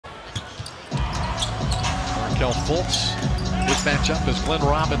Markel Fultz. His matchup is Glenn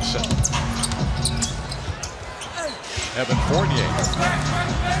Robinson. Evan Fournier.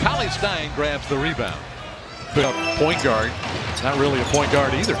 Collie Stein grabs the rebound. Point guard. Not really a point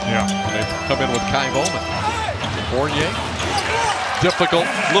guard either. Yeah. They come in with Kai Bowman. Fournier. Difficult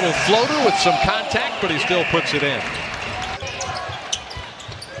little floater with some contact, but he still puts it in.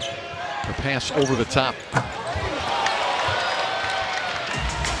 The pass over the top.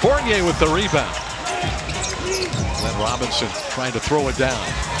 Fournier with the rebound. Glenn Robinson trying to throw it down.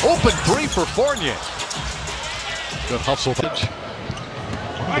 Open three for Fournier. Good hustle.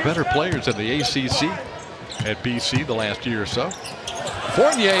 One of the better players in the ACC at BC the last year or so.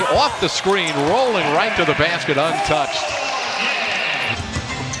 Fournier off the screen, rolling right to the basket, untouched.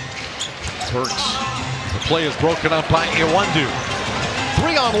 Turks. The play is broken up by Iwundu.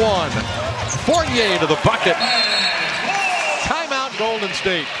 3-on-1. Fournier to the bucket. Timeout, Golden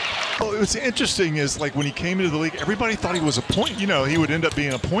State. Well, what's interesting is, like, when he came into the league, everybody thought he was a point. You know, he would end up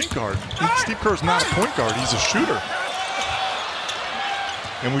being a point guard. Steve Kerr's not a point guard. He's a shooter.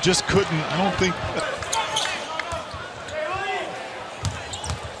 And we just couldn't, I don't think.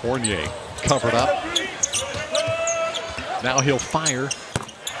 Fournier covered up. Now he'll fire.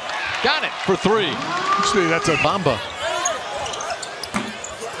 Got it for three. Actually, that's a Bamba.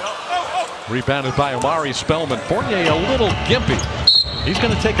 Rebounded by Omari Spellman. Fournier a little gimpy. He's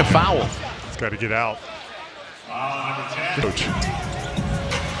going to take a foul. He's got to get out. Coach.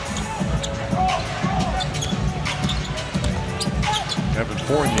 Evan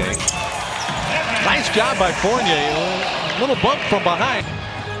Fournier. Nice job by Fournier. A little bump from behind.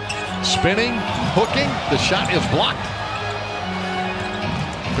 Spinning, hooking. The shot is blocked.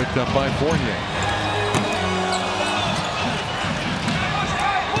 Picked up by Fournier.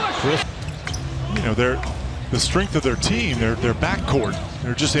 Chris. You know, the strength of their team, their backcourt,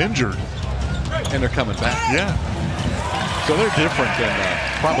 they're just injured. And they're coming back. Yeah. So they're different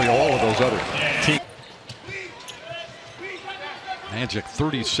than probably all of those other teams. Magic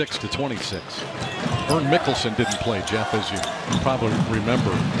 36-26. Vern Mickelson didn't play, Jeff, as you probably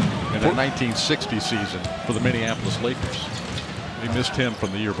remember, in that 1960 season for the Minneapolis Lakers. They missed him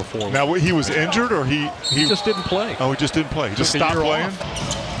from the year before. Now, he was injured, or he just didn't play. Oh, he just didn't play. He just stopped playing.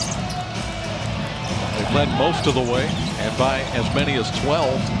 They led most of the way, and by as many as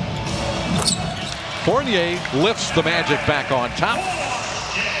 12. Fournier lifts the Magic back on top.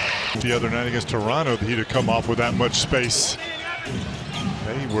 The other night against Toronto, he'd have come off with that much space.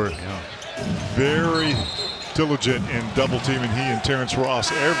 They were very diligent in double teaming he and Terrence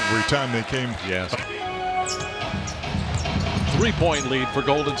Ross every time they came. Yes. 3-point lead for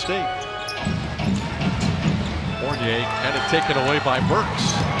Golden State. Fournier had it taken away by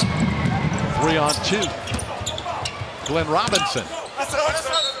Burks. 3-on-2. Glenn Robinson.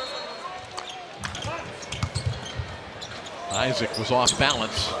 Isaac was off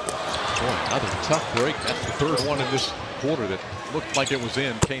balance. Boy, another tough break. That's the third one in this quarter that looked like it was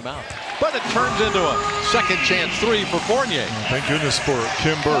in, came out. But it turns into a second chance three for Fournier. Oh, thank goodness for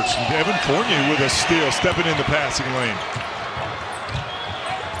Kim Birch. Evan Fournier with a steal, stepping in the passing lane.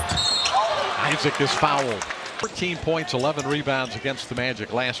 Isaac is fouled. 14 points, 11 rebounds against the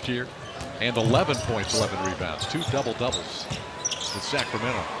Magic last year. And 11 points, 11 rebounds. 2 double-doubles with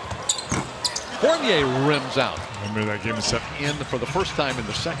Sacramento. Fournier rims out. Remember that game in for the first time in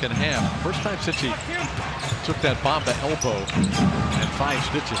the second half. First time since he took that Bamba elbow and 5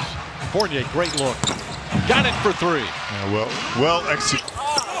 stitches. Fournier, great look. Got it for three. Yeah, well executed.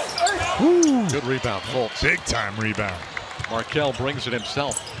 Good rebound, Fultz. Big time rebound. Markel brings it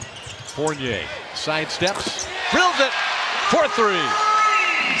himself. Fournier sidesteps, drills it for three.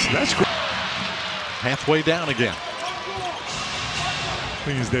 So that's great. Halfway down again.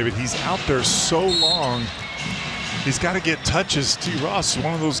 Thing is, David, he's out there so long. He's got to get touches. T. Ross,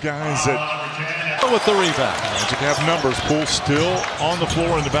 one of those guys that with the rebound. Magic have numbers. Poole still on the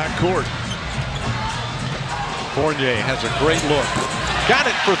floor in the backcourt. Fournier has a great look. Got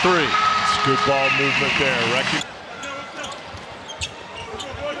it for three. It's good ball movement there.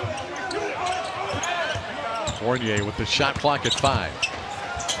 Fournier with the shot clock at 5.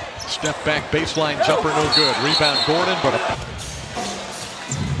 Step back baseline jumper, no good. Rebound Gordon, but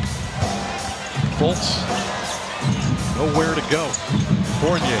Fultz nowhere to go.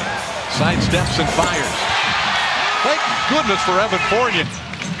 Fournier sidesteps and fires. Thank goodness for Evan Fournier.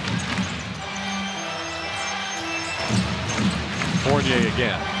 Fournier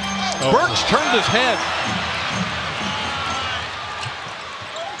again. Birch turned his head.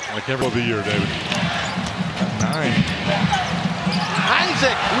 Like every other year, David. 9.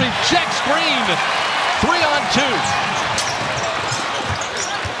 Isaac rejects screen. 3-on-2.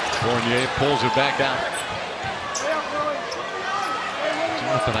 Fournier pulls it back out.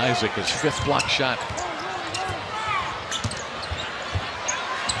 Jonathan Isaac, his 5th block shot.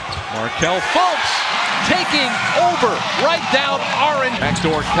 Markelle Fultz taking over right down Orange.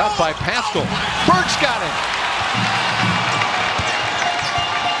 Backdoor cut by Pascal. Burks got it.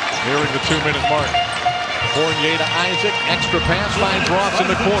 Nearing the 2-minute mark. Fournier to Isaac. Extra pass finds Ross in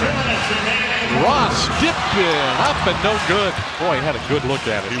the corner. Ross dipping up and no good. Boy, he had a good look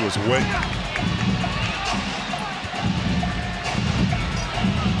at it. He was wet.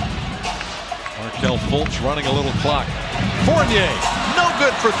 Markelle Fultz running a little clock. Fournier, no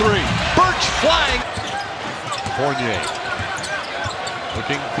good for 3. Burks flying. Fournier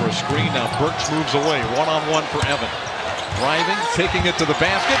looking for a screen. Now Burks moves away. 1-on-1 for Evan. Driving, taking it to the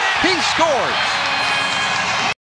basket. He scores.